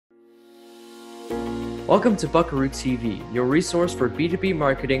Welcome to Buckaroo TV, your resource for B2B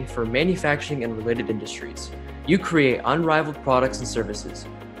marketing for manufacturing and related industries. You create unrivaled products and services.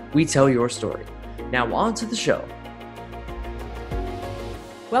 We tell your story. Now on to the show.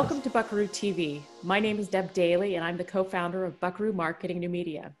 Welcome to Buckaroo TV. My name is Deb Daly and I'm the co-founder of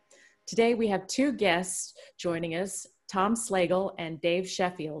Buckaroo-Marketing-new-media. Today we have two guests joining us, Tom Slagle and Dave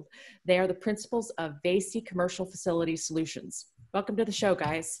Sheffield. They are the principals of Vasey Commercial Facility Solutions. Welcome to the show,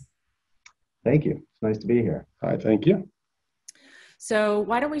 guys. Thank you. It's nice to be here. Hi, thank you. So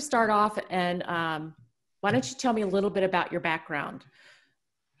why don't we start off and why don't you tell me a little bit about your background?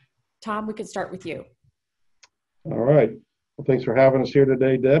 Tom, we can start with you. All right. Well, thanks for having us here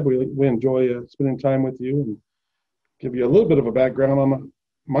today, Deb. We enjoy spending time with you, and give you a little bit of a background on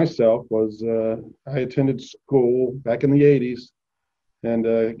myself. I attended school back in the 80s and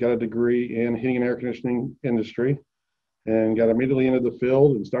got a degree in heating and air conditioning industry, and got immediately into the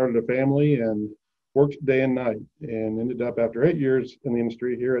field and started a family and worked day and night, and ended up after 8 years in the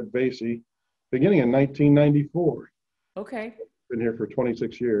industry here at Vasey, beginning in 1994. Okay. Been here for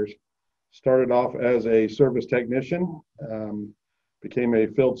 26 years. Started off as a service technician, became a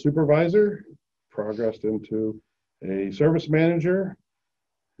field supervisor, progressed into a service manager,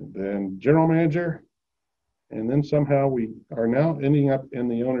 and then general manager, and then somehow we are now ending up in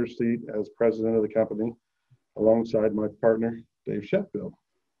the owner's seat as president of the company, alongside my partner, Dave Sheffield.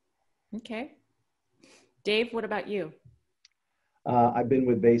 Okay. Dave, what about you? I've been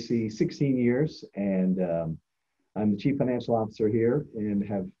with Vasey 16 years, and I'm the chief financial officer here, and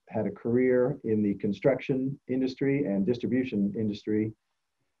have had a career in the construction industry and distribution industry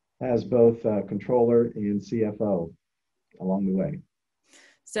as both controller and CFO along the way.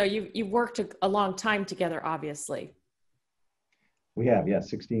 So you've worked a long time together, obviously. We have, yes,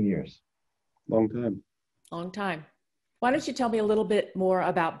 16 years. Long time. Long time. Why don't you tell me a little bit more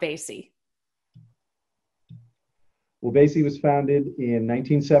about Vasey? Well, Vasey was founded in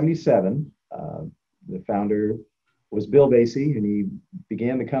 1977. The founder was Bill Vasey, and he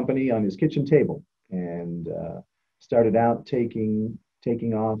began the company on his kitchen table and started out taking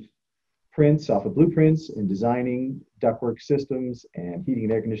off prints off of blueprints and designing ductwork systems and heating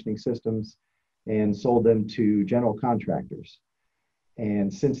and air conditioning systems, and sold them to general contractors.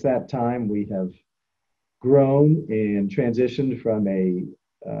 And since that time, we have grown and transitioned from a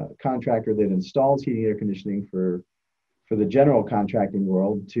contractor that installs heating and air conditioning for the general contracting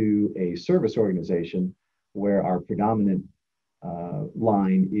world to a service organization where our predominant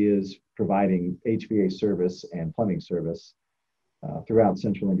line is providing HVAC service and plumbing service throughout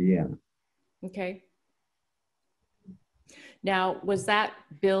central Indiana. Okay. Now, was that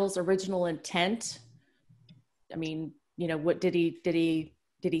Bill's original intent? I mean, you know, what did he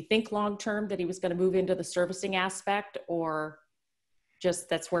think long-term that he was going to move into the servicing aspect, or just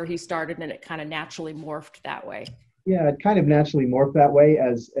that's where he started and it kind of naturally morphed that way? Yeah, it kind of naturally morphed that way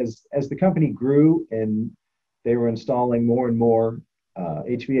as the company grew and they were installing more and more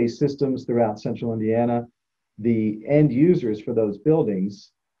HVAC systems throughout central Indiana. The end users for those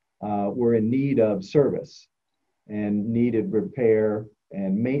buildings were in need of service and needed repair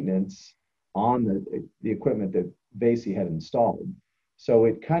and maintenance on the equipment that Vasey had installed. So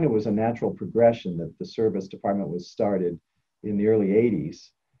it kind of was a natural progression that the service department was started in the early 80s,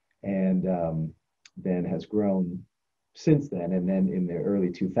 and then has grown since then. And then in the early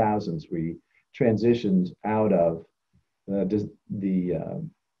 2000s, we transitioned out of the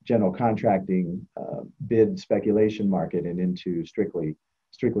general contracting bid speculation market and into strictly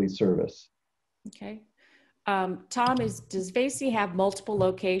service. Okay. Tom, does Vasey have multiple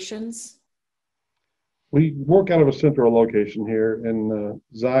locations? We work out of a central location here in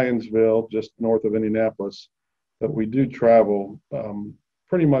Zionsville, just north of Indianapolis, but we do travel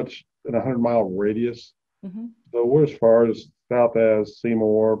pretty much in a 100-mile radius. Mm-hmm. So we're as far as south as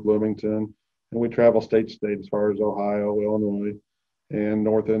Seymour, Bloomington, and we travel state to state as far as Ohio, Illinois, and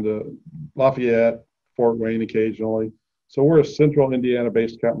north into Lafayette, Fort Wayne occasionally. So we're a central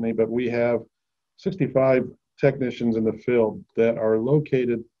Indiana-based company, but we have 65 technicians in the field that are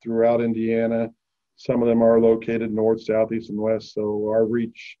located throughout Indiana. Some of them are located north, south, east, and west. So our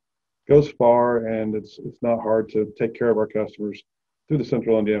reach goes far, and it's not hard to take care of our customers through the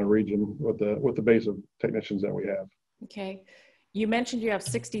central Indiana region with the base of technicians that we have. Okay. You mentioned you have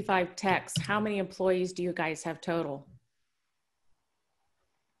 65 techs. How many employees do you guys have total?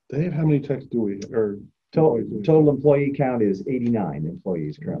 Dave, how many techs do we, or Total employee count is 89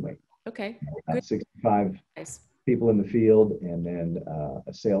 employees currently. Okay. 65 Nice. people in the field, and then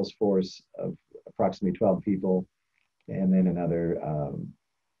a sales force of approximately 12 people, and then another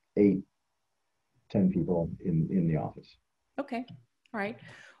 8-10 people in the office. Okay. All right.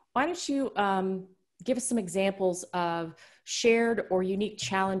 Why don't you give us some examples of shared or unique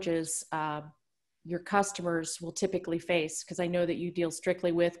challenges your customers will typically face? Because I know that you deal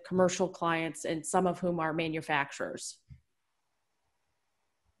strictly with commercial clients and some of whom are manufacturers.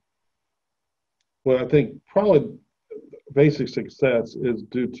 Well, I think probably basic success is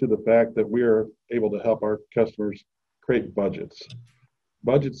due to the fact that we are able to help our customers create budgets.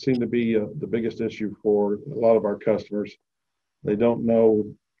 Budgets seem to be the biggest issue for a lot of our customers. They don't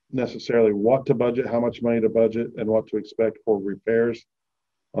know necessarily what to budget, how much money to budget, and what to expect for repairs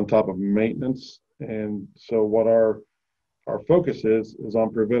on top of maintenance. And so what our focus is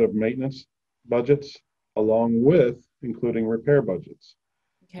on preventive maintenance budgets along with including repair budgets.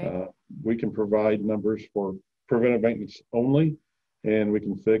 Okay. We can provide numbers for preventive maintenance only, and we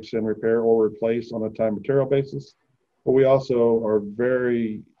can fix and repair or replace on a time material basis. But we also are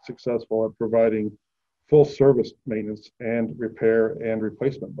very successful at providing full service maintenance and repair and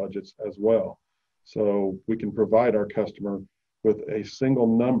replacement budgets as well. So we can provide our customer with a single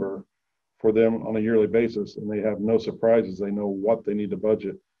number for them on a yearly basis, and they have no surprises. They know what they need to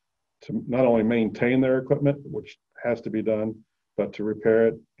budget to not only maintain their equipment, which has to be done, but to repair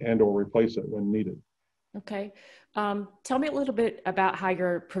it and or replace it when needed. Okay. Tell me a little bit about how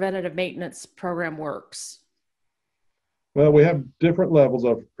your preventative maintenance program works. Well, we have different levels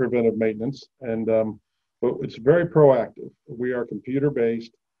of preventive maintenance, and but it's very proactive. We are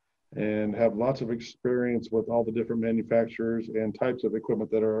computer-based and have lots of experience with all the different manufacturers and types of equipment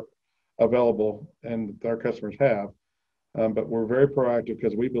that are available and that our customers have. But we're very proactive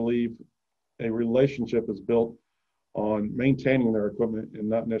because we believe a relationship is built on maintaining their equipment and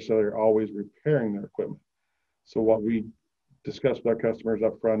not necessarily always repairing their equipment. So what we discuss with our customers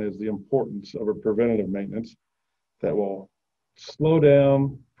up front is the importance of a preventative maintenance that will slow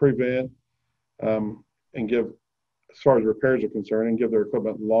down, prevent, and give, as far as repairs are concerned, and give their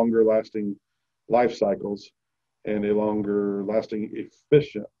equipment longer lasting life cycles and a longer lasting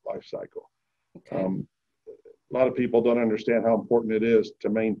efficient life cycle. Okay. A lot of people don't understand how important it is to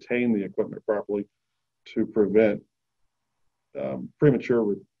maintain the equipment properly to prevent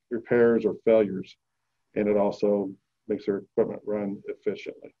premature repairs or failures, and it also makes their equipment run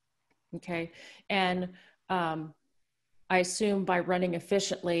efficiently. Okay. And I assume by running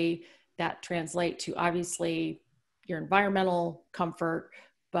efficiently, that translates to obviously your environmental comfort,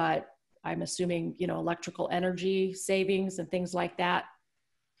 but I'm assuming, electrical energy savings and things like that.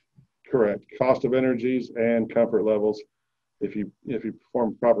 Correct. Cost of energies and comfort levels. If you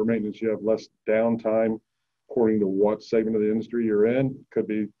perform proper maintenance, you have less downtime according to what segment of the industry you're in. Could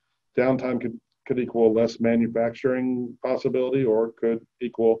be downtime could equal less manufacturing possibility, or could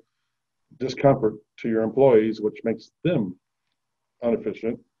equal discomfort to your employees, which makes them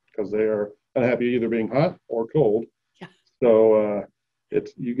inefficient because they are unhappy either being hot or cold. Yeah. So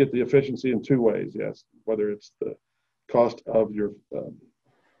you get the efficiency in two ways, yes, whether it's the cost of your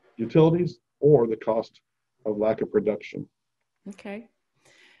utilities or the cost of lack of production. Okay.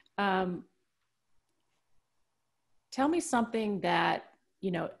 Tell me something that,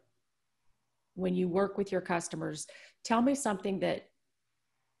 when you work with your customers, tell me something that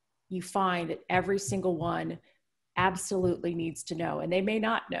you find that every single one absolutely needs to know, and they may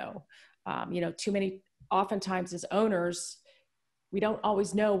not know. Oftentimes as owners, we don't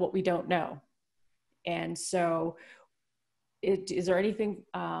always know what we don't know. And so is there anything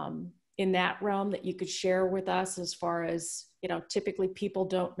in that realm that you could share with us as far as, typically people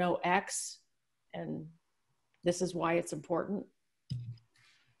don't know X and this is why it's important?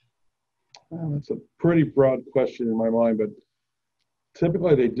 Well, that's a pretty broad question in my mind, but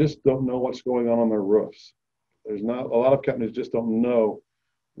typically they just don't know what's going on their roofs. There's not a lot of companies just don't know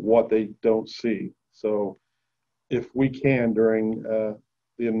what they don't see. So if we can, during the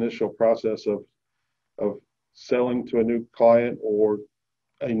initial process of selling to a new client or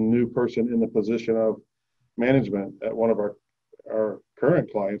a new person in the position of management at one of our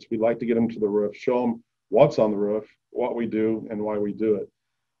current clients, we'd like to get them to the roof, show them what's on the roof, what we do, and why we do it.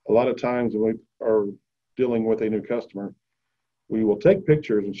 A lot of times when we are dealing with a new customer, we will take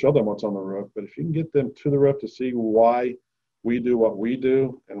pictures and show them what's on the roof, but if you can get them to the roof to see why we do what we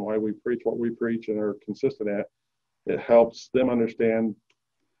do and why we preach what we preach and are consistent at, it helps them understand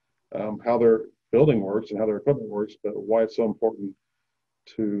how their building works and how their equipment works, but why it's so important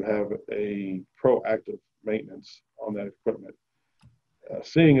to have a proactive maintenance on that equipment.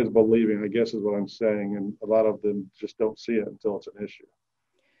 Seeing is believing, I guess is what I'm saying, and a lot of them just don't see it until it's an issue.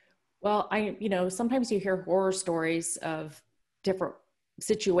 Well, sometimes you hear horror stories of different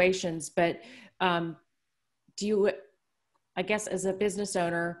situations, but do you, I guess as a business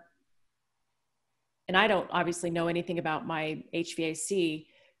owner, and I don't obviously know anything about my HVAC,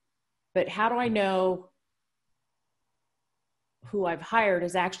 but how do I know who I've hired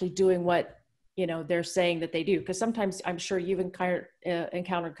is actually doing what, they're saying that they do? Because sometimes I'm sure you've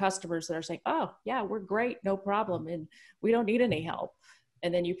encountered customers that are saying, oh yeah, we're great, no problem, and we don't need any help.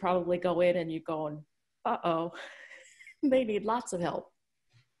 And then you probably go in and you're going, uh-oh, they need lots of help.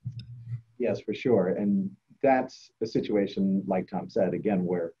 Yes, for sure. And that's a situation, like Tom said, again,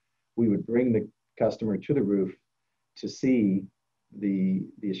 where we would bring the customer to the roof to see the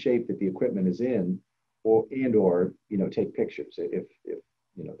shape that the equipment is in, or take pictures if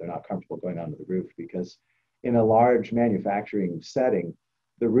they're not comfortable going onto the roof. Because in a large manufacturing setting,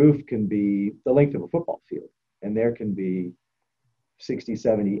 the roof can be the length of a football field, and there can be 60,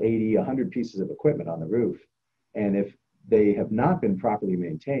 70, 80, 100 pieces of equipment on the roof. And if they have not been properly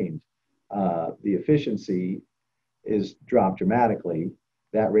maintained, the efficiency is dropped dramatically.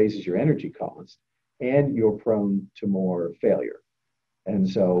 That raises your energy cost, and you're prone to more failure. And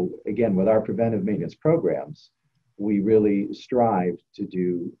so, again, with our preventive maintenance programs, we really strive to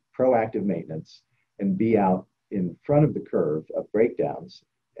do proactive maintenance and be out in front of the curve of breakdowns.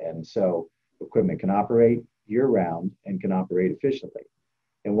 And so equipment can operate year-round and can operate efficiently.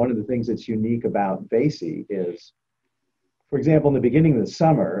 And one of the things that's unique about Vasey is, for example, in the beginning of the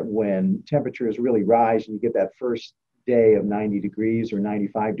summer, when temperatures really rise and you get that first day of 90 degrees or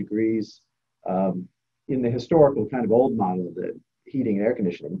 95 degrees, in the historical kind of old model of the heating and air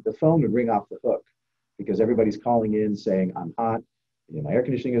conditioning, the phone would ring off the hook because everybody's calling in saying, I'm hot, my air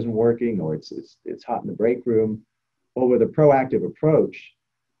conditioning isn't working, or it's hot in the break room. Well, with a proactive approach,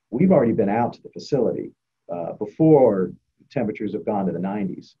 we've already been out to the facility before temperatures have gone to the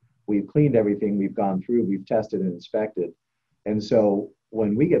 90s. We've cleaned everything, we've gone through, we've tested and inspected. And so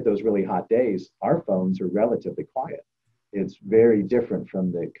when we get those really hot days, our phones are relatively quiet. It's very different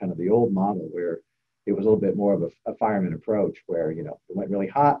from the kind of the old model where it was a little bit more of a fireman approach where, it went really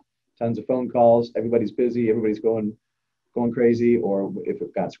hot, tons of phone calls, everybody's busy, everybody's going crazy, or if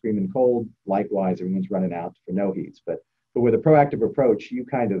it got screaming cold, likewise, everyone's running out for no heats. But with a proactive approach, you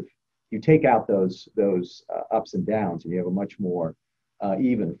take out those ups and downs, and you have a much more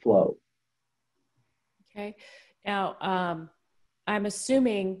even flow. Okay. Now, I'm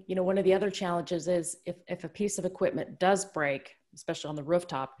assuming, one of the other challenges is if a piece of equipment does break, especially on the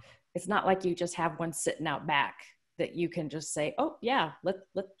rooftop, it's not like you just have one sitting out back that you can just say, oh yeah,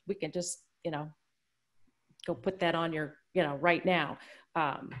 we can just, go put that on your, right now,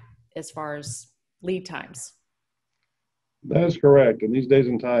 as far as lead times. That is correct. And these days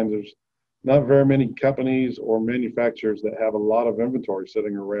and times, there's not very many companies or manufacturers that have a lot of inventory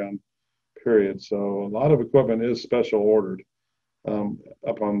sitting around, period. So a lot of equipment is special ordered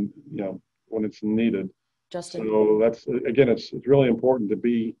upon, when it's needed. Justin. So that's, again, it's really important to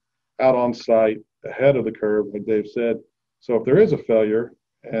be out on site ahead of the curve, like Dave said. So if there is a failure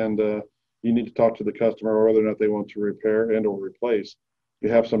and you need to talk to the customer whether or not they want to repair and or replace, you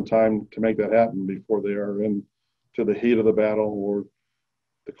have some time to make that happen before they are into the heat of the battle or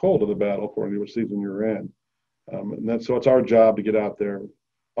the cold of the battle, according to what season you're in. So it's our job to get out there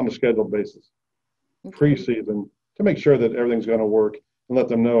on a scheduled basis, pre-season, to make sure that everything's going to work and let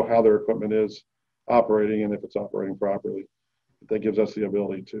them know how their equipment is operating and if it's operating properly. That gives us the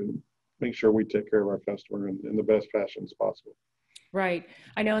ability to make sure we take care of our customer in the best fashion as possible. Right.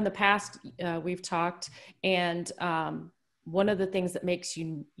 I know in the past we've talked, and one of the things that makes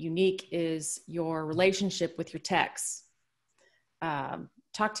you unique is your relationship with your techs.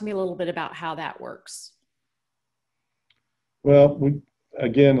 Talk to me a little bit about how that works. Well,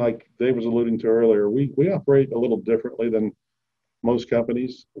 again, like Dave was alluding to earlier, we operate a little differently than most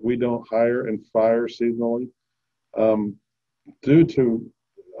companies. We don't hire and fire seasonally. Due to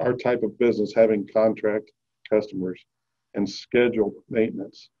our type of business having contract customers and scheduled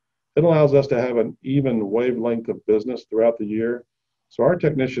maintenance, it allows us to have an even wavelength of business throughout the year. So our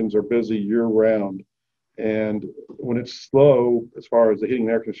technicians are busy year round. And when it's slow, as far as the heating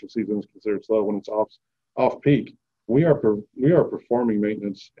and air conditioning season is considered slow, when it's off peak, we are performing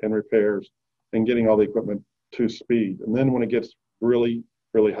maintenance and repairs and getting all the equipment to speed. And then when it gets really,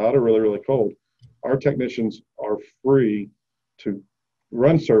 really hot or really, really cold, our technicians are free to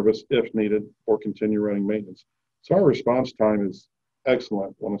run service if needed or continue running maintenance. So our response time is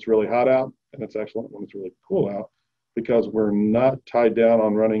excellent when it's really hot out, and it's excellent when it's really cool out, because we're not tied down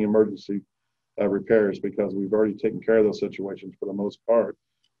on running emergency repairs, because we've already taken care of those situations for the most part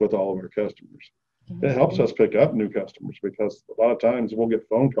with all of our customers. Mm-hmm. It helps us pick up new customers, because a lot of times we'll get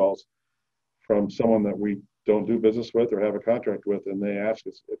phone calls from someone that we don't do business with or have a contract with, and they ask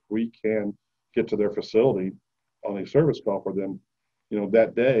us if we can get to their facility on a service call for them,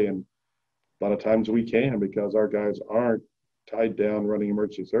 that day. And a lot of times we can, because our guys aren't tied down running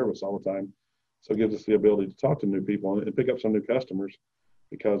emergency service all the time. So it gives us the ability to talk to new people and pick up some new customers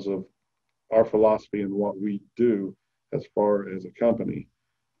because of our philosophy and what we do as far as a company.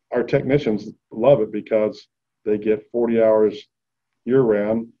 Our technicians love it because they get 40 hours year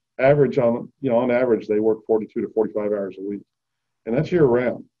round. On average, they work 42 to 45 hours a week, and that's year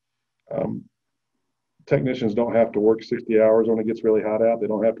round. Technicians don't have to work 60 hours when it gets really hot out. They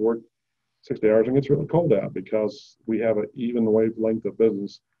don't have to work 60 hours when it gets really cold out because we have an even wavelength of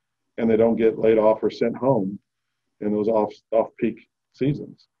business, and they don't get laid off or sent home in those off-peak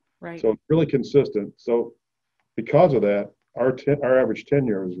seasons. Right. So it's really consistent. So because of that, our average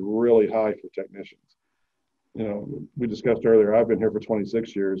tenure is really high for technicians. We discussed earlier, I've been here for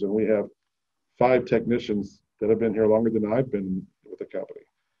 26 years, and we have 5 technicians that have been here longer than I've been with the company.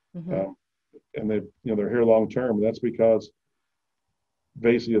 Mm-hmm. And they're here long term. That's because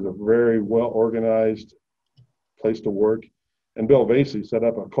Vasey is a very well organized place to work, and Bill Vasey set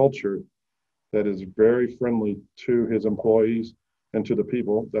up a culture that is very friendly to his employees and to the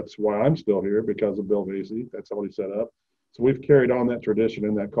people. That's why I'm still here, because of Bill Vasey. That's how he set up. So we've carried on that tradition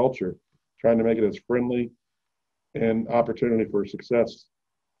and that culture, trying to make it as friendly and opportunity for success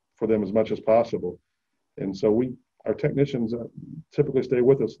for them as much as possible. And so our technicians typically stay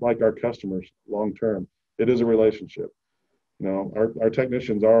with us like our customers long term. It is a relationship. Our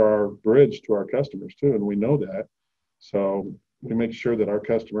technicians are our bridge to our customers too, and we know that. So we make sure that our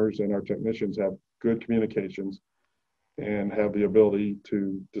customers and our technicians have good communications and have the ability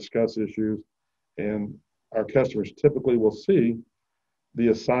to discuss issues. And our customers typically will see the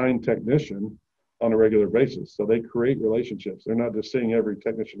assigned technician on a regular basis. So they create relationships. They're not just seeing every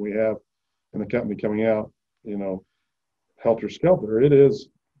technician we have in the company coming out, helter-skelter. It is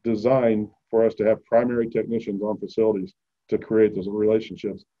designed for us to have primary technicians on facilities to create those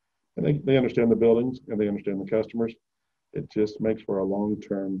relationships. And they understand the buildings and they understand the customers. It just makes for a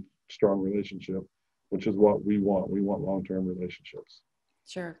long-term, strong relationship, which is what we want. We want long-term relationships.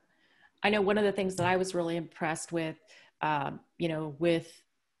 Sure. I know one of the things that I was really impressed with, with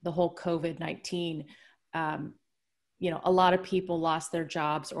the whole COVID-19, a lot of people lost their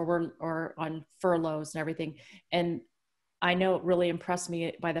jobs or were on furloughs and everything. And I know it really impressed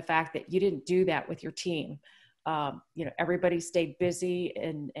me by the fact that you didn't do that with your team. Everybody stayed busy.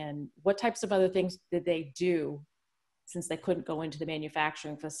 And what types of other things did they do since they couldn't go into the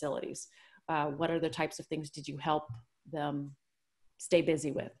manufacturing facilities? What other types of things did you help them stay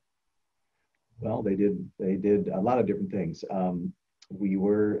busy with? Well, they did a lot of different things. We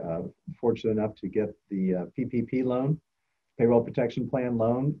were fortunate enough to get the PPP loan, payroll protection plan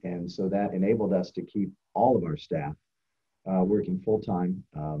loan. And so that enabled us to keep all of our staff working full-time.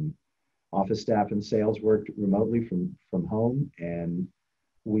 Office staff and sales worked remotely from home. And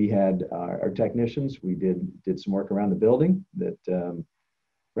we had our technicians, we did some work around the building,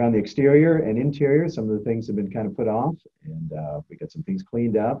 around the exterior and interior. Some of the things have been kind of put off, and we got some things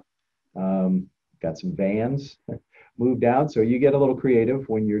cleaned up. Got some vans moved out. So you get a little creative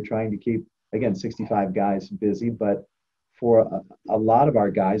when you're trying to keep, again, 65 guys busy. But for a lot of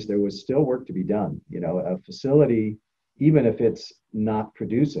our guys, there was still work to be done. A facility, even if it's not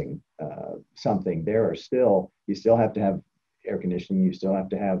producing something, you still have to have air conditioning. You still have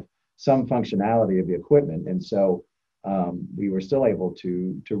to have some functionality of the equipment. And so we were still able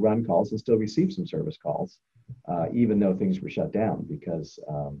to run calls and still receive some service calls, even though things were shut down, because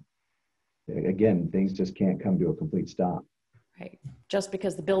again, things just can't come to a complete stop. Right. Just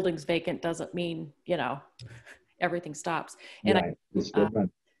because the building's vacant doesn't mean, everything stops. And right.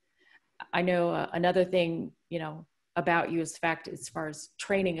 I know another thing, about you is the fact as far as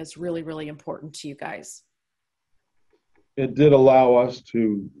training is really, really important to you guys. It did allow us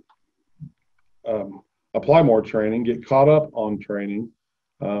to apply more training, get caught up on training.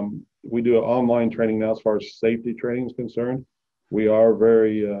 We do online training now as far as safety training is concerned. We are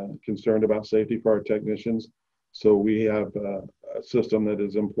very concerned about safety for our technicians. So we have a system that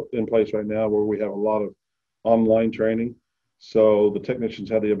is in place right now where we have a lot of online training. So the technicians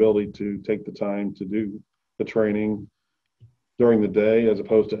have the ability to take the time to do the training during the day as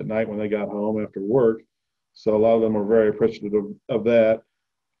opposed to at night when they got home after work. So a lot of them are very appreciative of that.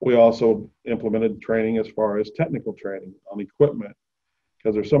 We also implemented training as far as technical training on equipment,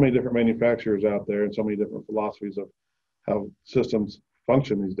 because there's so many different manufacturers out there and so many different philosophies of how systems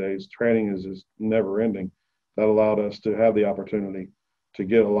function these days. Training is just never ending. That allowed us to have the opportunity to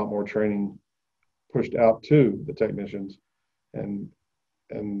get a lot more training pushed out to the technicians and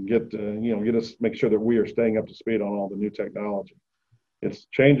get us, make sure that we are staying up to speed on all the new technology. It's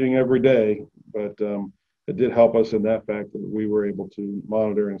changing every day, but it did help us in that fact that we were able to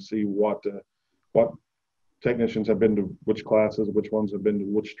monitor and see what technicians have been to which classes, which ones have been to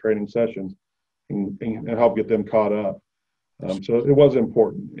which training sessions, and help get them caught up. So it was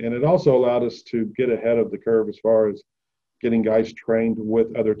important. And it also allowed us to get ahead of the curve as far as getting guys trained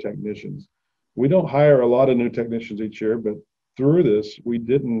with other technicians. We don't hire a lot of new technicians each year, but through this, we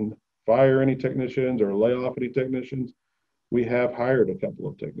didn't fire any technicians or lay off any technicians. We have hired a couple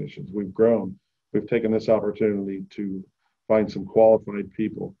of technicians. We've grown. We've taken this opportunity to find some qualified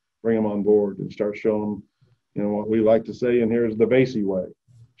people, bring them on board, and start showing them, what we like to say, and here's the Vasey way.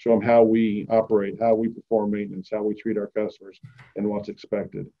 Show them how we operate, how we perform maintenance, how we treat our customers, and what's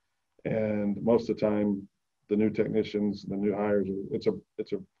expected. And most of the time, the new technicians, the new hires, it's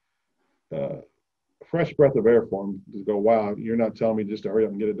a fresh breath of air for them to go, wow, you're not telling me just to hurry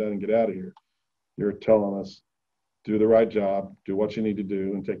up and get it done and get out of here. You're telling us, do the right job, do what you need to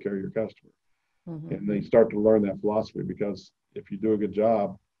do, and take care of your customer. Mm-hmm. And they start to learn that philosophy, because if you do a good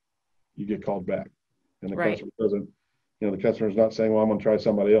job, you get called back. And the customer doesn't, the customer's not saying, well, I'm going to try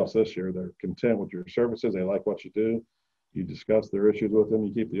somebody else this year. They're content with your services. They like what you do. You discuss their issues with them.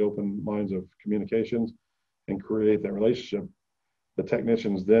 You keep the open lines of communications and create that relationship. The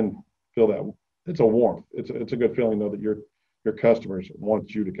technicians then feel that it's a warmth. It's a good feeling, though, that your customers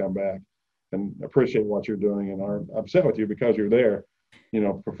want you to come back and appreciate what you're doing and aren't upset with you because you're there,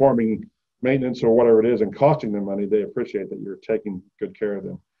 performing maintenance or whatever it is and costing them money. They appreciate that you're taking good care of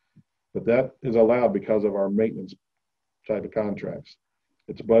them. But that is allowed because of our maintenance type of contracts.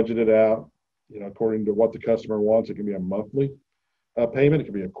 It's budgeted out, according to what the customer wants. It can be a monthly payment. It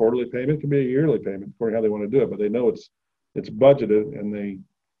can be a quarterly payment. It can be a yearly payment, according to how they want to do it. But they know it's budgeted, and they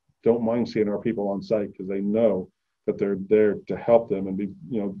don't mind seeing our people on site because they know that they're there to help them and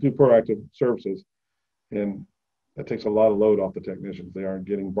do proactive services. And that takes a lot of load off the technicians. They aren't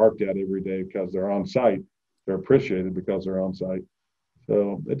getting barked at every day because they're on site. They're appreciated because they're on site.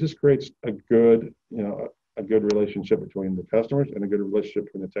 So it just creates a good relationship between the customers and a good relationship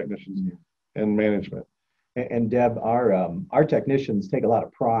between the technicians and management. And Deb, our technicians take a lot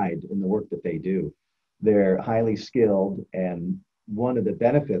of pride in the work that they do. They're highly skilled, and one of the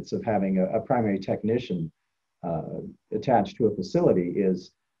benefits of having a primary technician attached to a facility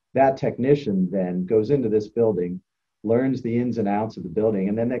is that technician then goes into this building, learns the ins and outs of the building,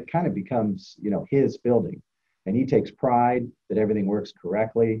 and then that kind of becomes, his building. And he takes pride that everything works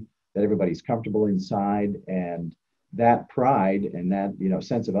correctly, that everybody's comfortable inside, and that pride and that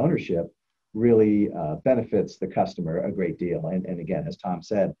sense of ownership really benefits the customer a great deal. And again, as Tom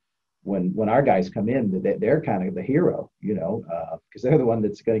said, when our guys come in, they're kind of the hero, because they're the one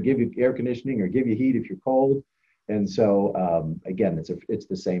that's going to give you air conditioning or give you heat if you're cold. And so again, it's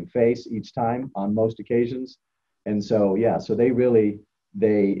the same face each time on most occasions. And so so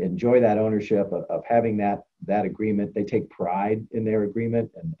they enjoy that ownership of having that agreement. They take pride in their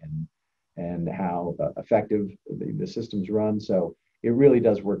agreement and how effective the systems run. So it really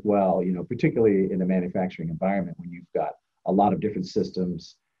does work well, particularly in the manufacturing environment when you've got a lot of different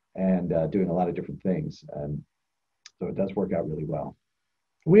systems and doing a lot of different things. And so it does work out really well.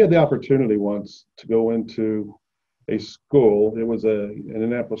 We had the opportunity once to go into a school. It was an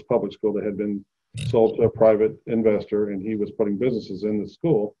Indianapolis public school that had been sold to a private investor, and he was putting businesses in the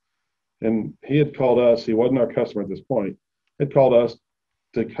school. And he had called us. He wasn't our customer at this point. Had called us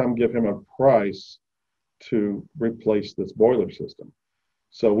to come give him a price to replace this boiler system.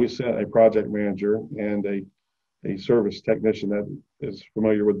 So we sent a project manager and a service technician that is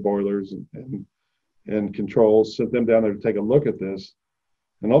familiar with boilers and controls, sent them down there to take a look at this.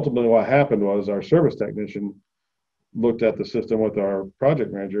 And ultimately what happened was our service technician looked at the system with our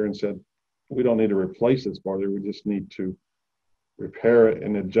project manager and said, we don't need to replace this boiler. We just need to repair it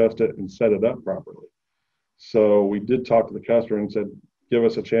and adjust it and set it up properly. So we did talk to the customer and said, give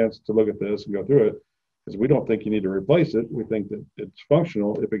us a chance to look at this and go through it, because we don't think you need to replace it. We think that it's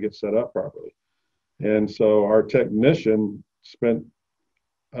functional if it gets set up properly. And so our technician spent,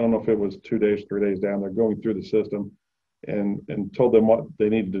 I don't know if it was 2 days, 3 days down there going through the system and told them what they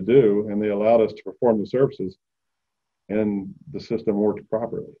needed to do. And they allowed us to perform the services, and the system worked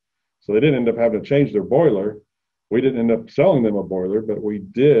properly. So they didn't end up having to change their boiler. We didn't end up selling them a boiler, but we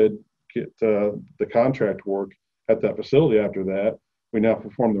did get the contract work at that facility after that. We now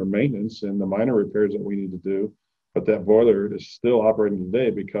perform their maintenance and the minor repairs that we need to do, but that boiler is still operating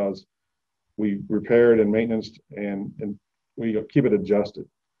today because we repaired and maintained and we keep it adjusted.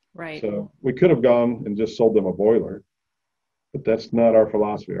 Right. So we could have gone and just sold them a boiler, but that's not our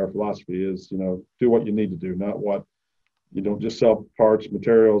philosophy. Our philosophy is, do what you need to do, not what. You don't just sell parts,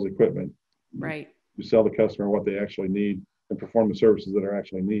 materials, equipment. Right. You sell the customer what they actually need and perform the services that are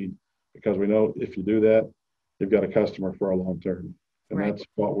actually need, because we know if you do that, you've got a customer for a long term. And that's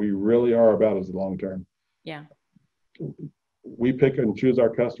what we really are about, is the long term. Yeah. We pick and choose our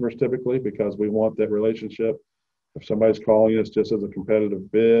customers typically because we want that relationship. If somebody's calling us just as a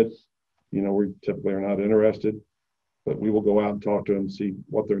competitive bid, we typically are not interested, but we will go out and talk to them and see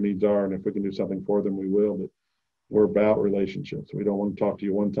what their needs are. And if we can do something for them, we will. But we're about relationships. We don't want to talk to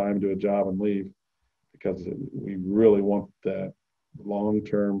you one time, do a job and leave, because we really want that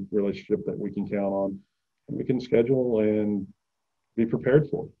long-term relationship that we can count on and we can schedule and be prepared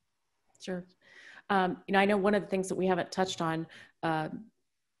for. Sure. I know one of the things that we haven't touched on,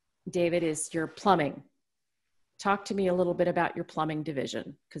 David, is your plumbing. Talk to me a little bit about your plumbing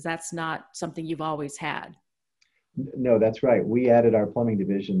division, because that's not something you've always had. No, that's right. We added our plumbing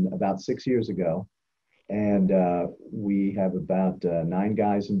division about 6 years ago, and we have about 9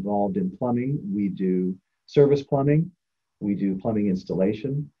 guys involved in plumbing. We do service plumbing. We do plumbing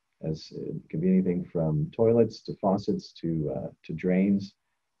installation, as it can be anything from toilets to faucets to drains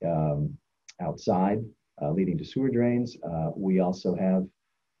outside, leading to sewer drains. We also have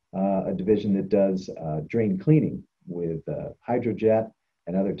a division that does drain cleaning with hydrojet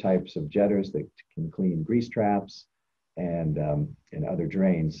and other types of jetters that can clean grease traps and other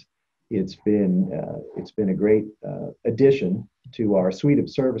drains. It's been a great addition to our suite of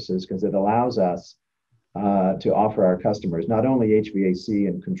services, because it allows us to offer our customers not only HVAC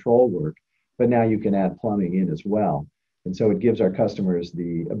and control work, but now you can add plumbing in as well. And so it gives our customers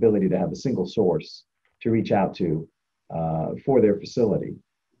the ability to have a single source to reach out to for their facility.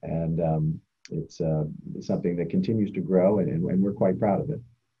 And it's something that continues to grow, and we're quite proud of it.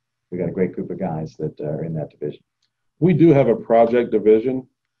 We've got a great group of guys that are in that division. We do have a project division.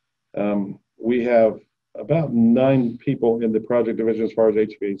 We have about 9 people in the project division as far as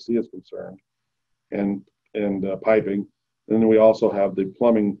HVAC is concerned, and piping. And then we also have the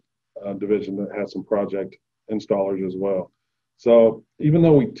plumbing division that has some project installers as well. So even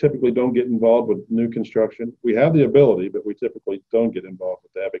though we typically don't get involved with new construction, we have the ability, but we typically don't get involved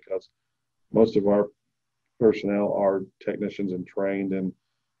with that because most of our personnel are technicians and trained and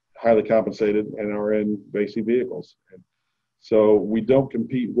highly compensated and are in Vasey vehicles. And so we don't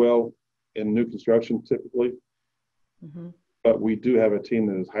compete well in new construction typically, but we do have a team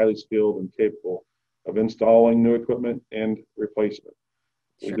that is highly skilled and capable of installing new equipment and replacement.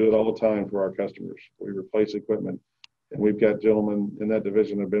 We do it all the time for our customers. We replace equipment, and we've got gentlemen in that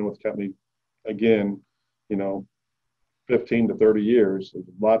division that have been with the company, again, 15 to 30 years. There's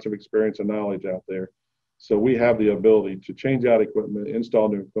lots of experience and knowledge out there. So we have the ability to change out equipment, install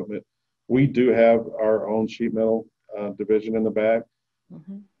new equipment. We do have our own sheet metal division in the back.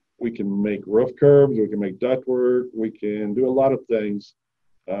 We can make roof curbs. We can make ductwork. We can do a lot of things.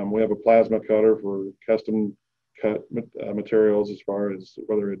 We have a plasma cutter for custom cut materials, as far as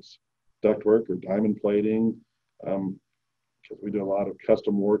whether it's ductwork or diamond plating, because we do a lot of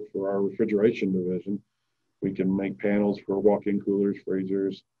custom work for our refrigeration division. We can make panels for walk-in coolers,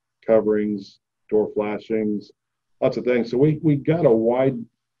 freezers, coverings, door flashings, lots of things. So we got a wide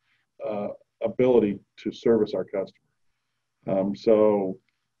ability to service our customer. So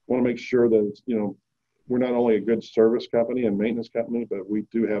I want to make sure that we're not only a good service company and maintenance company, but we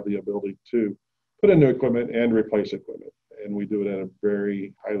do have the ability to put in new equipment and replace equipment, and we do it at a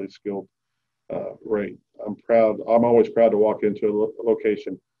very highly skilled rate. I'm always proud to walk into a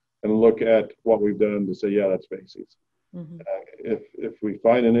location and look at what we've done to say, yeah, that's Vasey's. If we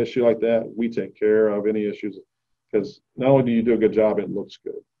find an issue like that, we take care of any issues, because not only do you do a good job, it looks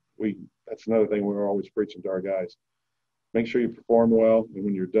good. That's another thing we're always preaching to our guys. Make sure you perform well, and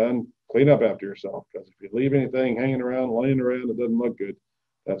when you're done, clean up after yourself, because if you leave anything hanging around, laying around, it doesn't look good.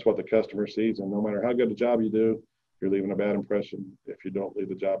 That's what the customer sees, and no matter how good a job you do, you're leaving a bad impression if you don't leave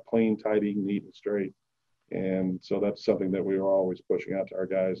the job clean, tidy, neat, and straight. And so that's something that we are always pushing out to our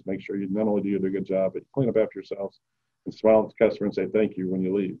guys. Make sure you not only do you do a good job, but you clean up after yourselves and smile at the customer and say thank you when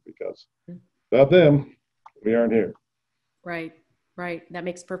you leave, because without them, we aren't here. Right. That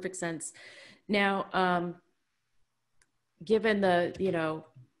makes perfect sense. Now, given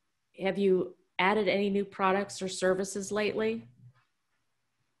have you added any new products or services lately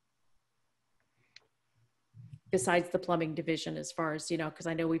besides the plumbing division, as far as, because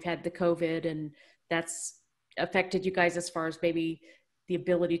I know we've had the COVID and that's affected you guys as far as maybe the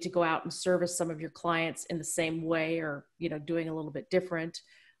ability to go out and service some of your clients in the same way, or, doing a little bit different.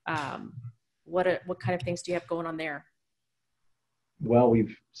 What kind of things do you have going on there? Well,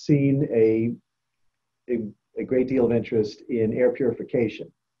 we've seen a great deal of interest in air purification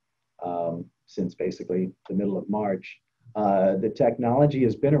since basically the middle of March. The technology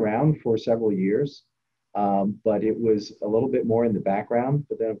has been around for several years, but it was a little bit more in the background.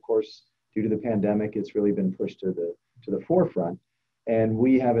 But then, of course, due to the pandemic, it's really been pushed to the forefront. And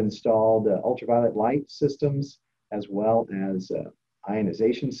we have installed ultraviolet light systems as well as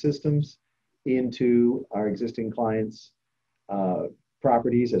ionization systems into our existing clients'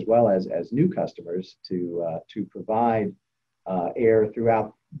 properties, as well as new customers to provide air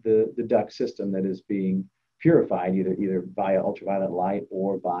throughout the duct system that is being purified either via ultraviolet light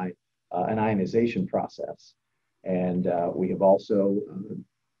or by an ionization process. And we have also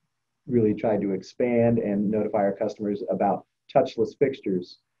really tried to expand and notify our customers about touchless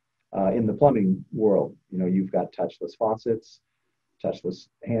fixtures in the plumbing world. You know, you've got touchless faucets, touchless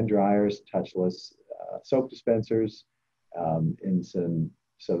hand dryers, touchless soap dispensers, and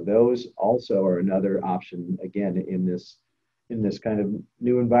so those also are another option again in this kind of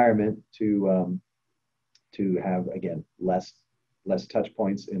new environment to have again less touch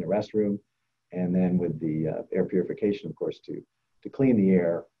points in a restroom, and then with the air purification, of course, to clean the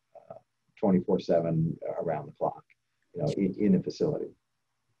air 24/7 around the clock, you know, in a facility.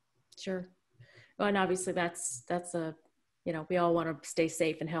 Sure. Well, and obviously that's a, you know, we all want to stay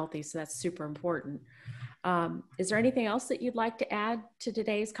safe and healthy, so that's super important. Is there anything else that you'd like to add to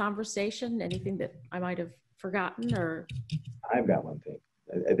today's conversation? Anything that I might have forgotten? Or I've got one thing.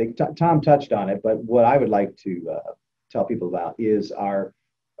 I think Tom touched on it, but what I would like to tell people about is our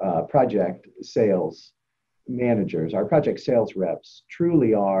project sales managers. Our project sales reps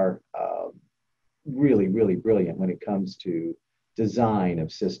truly are really, really brilliant when it comes to design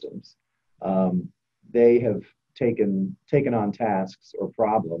of systems. They have taken on tasks or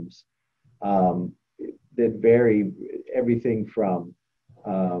problems that vary everything from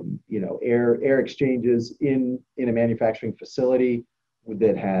you know, air exchanges in a manufacturing facility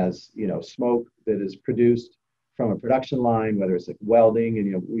that has, you know, smoke that is produced from a production line, whether it's like welding, and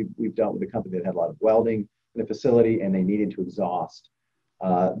you know, we've dealt with a company that had a lot of welding in a facility, and they needed to exhaust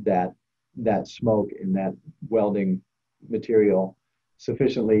that smoke in that welding material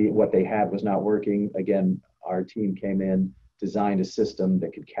sufficiently. What they had was not working. Again, our team came in, designed a system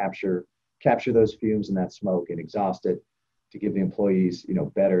that could capture those fumes and that smoke and exhaust it to give the employees, you know,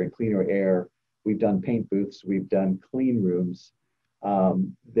 better and cleaner air. We've done paint booths, we've done clean rooms.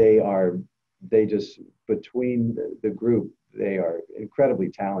 They just, between the group, they are incredibly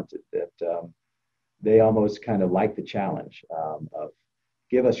talented, that they almost kind of like the challenge of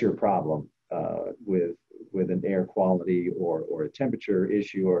give us your problem with an air quality or a temperature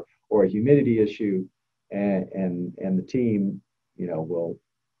issue or a humidity issue, and the team, you know, will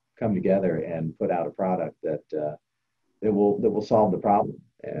come together and put out a product that will solve the problem.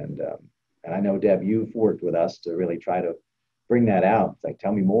 And I know, Deb, you've worked with us to really try to bring that out. It's like,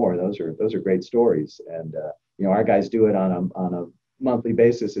 tell me more. Those are great stories. And you know, our guys do it on a monthly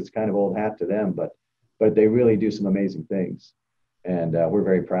basis. It's kind of old hat to them, but they really do some amazing things, and we're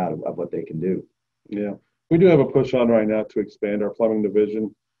very proud of what they can do. Yeah, we do have a push on right now to expand our plumbing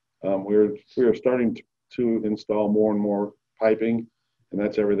division. We are starting to install more and more piping, and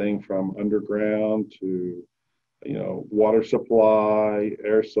that's everything from underground to, you know, water supply,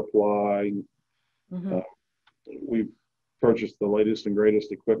 air supply. mm-hmm. We've purchased the latest and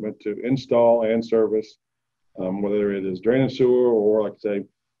greatest equipment to install and service, whether it is drainage sewer or, like I say,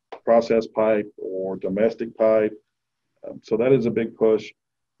 process pipe or domestic pipe. So that is a big push.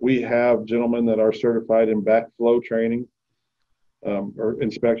 We have gentlemen that are certified in backflow training or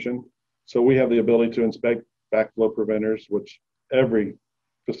inspection. So we have the ability to inspect backflow preventers, which every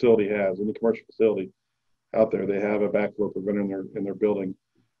facility has. Any commercial facility out there, they have a backflow preventer in their building,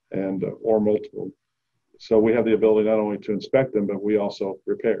 and or multiple. So we have the ability not only to inspect them, but we also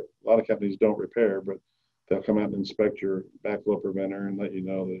repair. A lot of companies don't repair, but they'll come out and inspect your backflow preventer and let you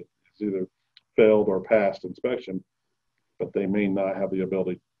know that it's either failed or passed inspection, but they may not have the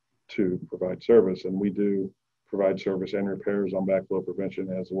ability to provide service. And we do provide service and repairs on backflow prevention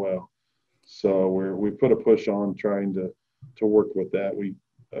as well. So we put a push on trying to work with that. We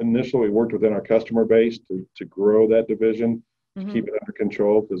initially worked within our customer base to grow that division, mm-hmm. to keep it under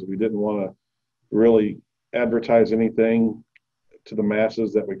control, because we didn't want to really advertise anything to the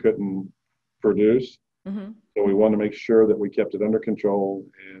masses that we couldn't produce. Mm-hmm. So we wanted to make sure that we kept it under control,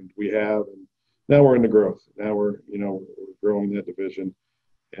 and we have. And now we're into growth. Now we're growing that division,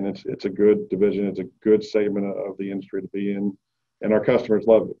 and it's a good division. It's a good segment of the industry to be in, and our customers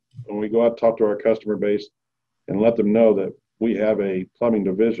love it. When we go out and talk to our customer base and let them know that we have a plumbing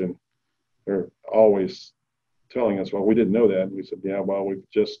division, they're always telling us, well, we didn't know that. And we said, yeah, well, we've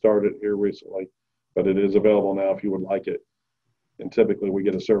just started here recently, but it is available now if you would like it. And typically we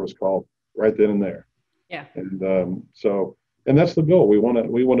get a service call right then and there. Yeah. And and that's the goal. We want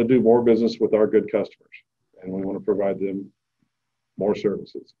to do more business with our good customers, and we want to provide them more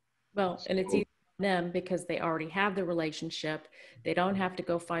services. Well, and it's easy them because they already have the relationship. They don't have to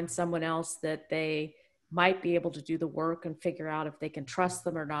go find someone else that they might be able to do the work and figure out if they can trust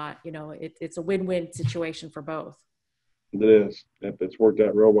them or not. You know, it's a win-win situation for both. It is. It's worked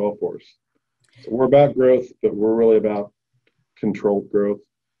out real well for us. So we're about growth, but we're really about controlled growth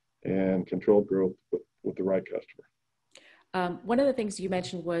and controlled growth with the right customer. One of the things you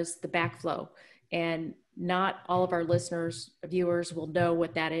mentioned was the backflow, and not all of our listeners, viewers will know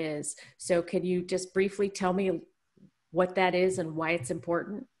what that is. So can you just briefly tell me what that is and why it's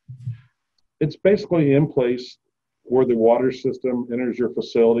important? It's basically in place where the water system enters your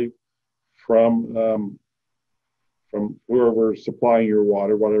facility from whoever is supplying your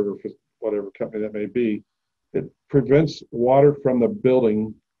water, whatever company that may be. It prevents water from the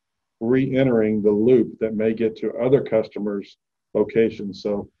building re-entering the loop that may get to other customers' locations.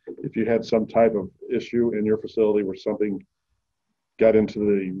 So if you had some type of issue in your facility where something got into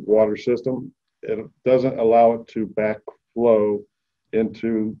the water system, it doesn't allow it to backflow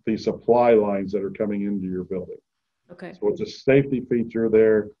into the supply lines that are coming into your building. Okay. So it's a safety feature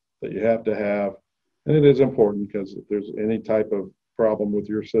there that you have to have. And it is important because if there's any type of problem with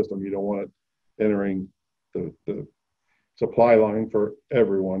your system, you don't want it entering the supply line for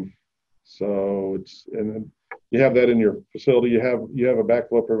everyone. So and you have that in your facility. You have a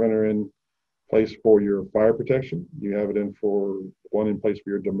backflow preventer in place for your fire protection. You have it one in place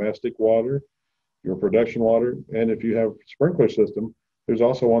for your domestic water, your production water, and if you have a sprinkler system, there's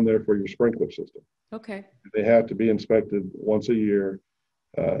also one there for your sprinkler system. Okay. They have to be inspected once a year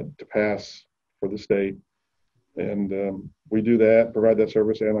to pass for the state, and we do that, provide that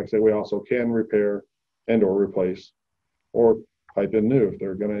service, and like I say, we also can repair and or replace or pipe in new. If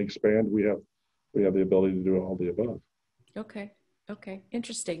they're going to expand, we have the ability to do all the above. Okay.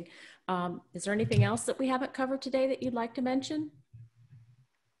 Interesting. Is there anything else that we haven't covered today that you'd like to mention?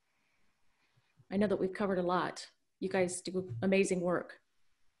 I know that we've covered a lot. You guys do amazing work.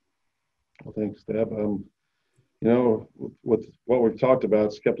 Well, thanks, Deb. You know, with what we've talked about,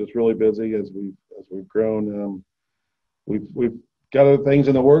 it's kept us really busy as we've grown. We've got other things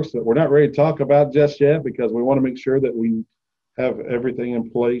in the works that we're not ready to talk about just yet because we want to make sure that we have everything in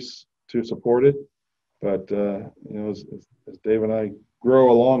place to support it. But you know, as Dave and I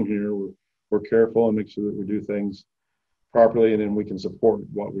grow along here, we're careful and make sure that we do things properly, and then we can support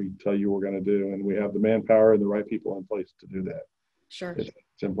what we tell you we're going to do, and we have the manpower and the right people in place to do that. Sure, it's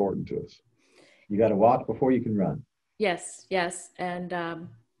important to us. You got to walk before you can run. Yes, and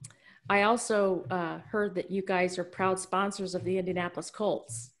I also heard that you guys are proud sponsors of the Indianapolis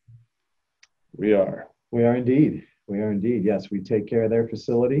Colts. We are indeed. Yes, we take care of their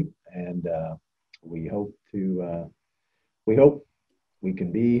facility, and we hope we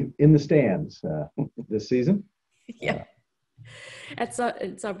can be in the stands this season. Yeah.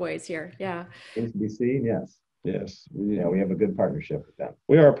 In some ways here, yeah. Things to be seen, yes. Yes. We have a good partnership with them.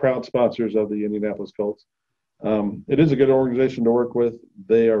 We are proud sponsors of the Indianapolis Colts. It is a good organization to work with.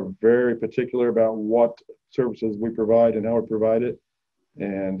 They are very particular about what services we provide and how we provide it,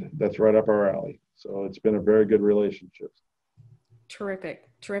 and that's right up our alley. So it's been a very good relationship. Terrific.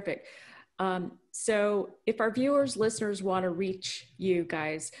 So if our viewers, listeners want to reach you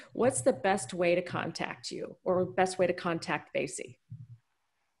guys, what's the best way to contact you or best way to contact Vasey?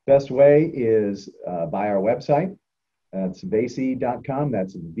 Best way is by our website. That's Vasey.com.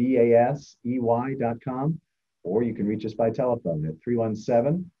 That's VASEY.com. Or you can reach us by telephone at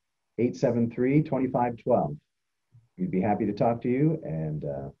 317-873-2512. We'd be happy to talk to you and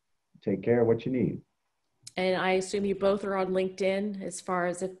take care of what you need. And I assume you both are on LinkedIn as far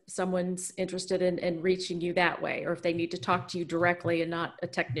as if someone's interested in reaching you that way, or if they need to talk to you directly and not a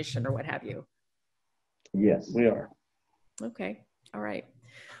technician or what have you. Yes, we are. Okay. All right.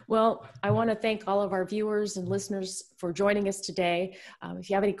 Well, I want to thank all of our viewers and listeners for joining us today. If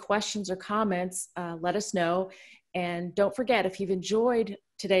you have any questions or comments, let us know. And don't forget, if you've enjoyed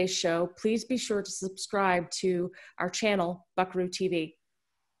today's show, please be sure to subscribe to our channel, Buckaroo TV.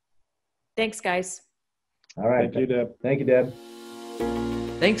 Thanks, guys. All right. Thank you, Deb. Thank you, Deb.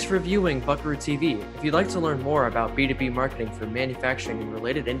 Thanks for viewing Buckaroo TV. If you'd like to learn more about B2B marketing for manufacturing and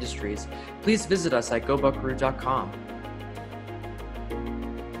related industries, please visit us at gobuckaroo.com.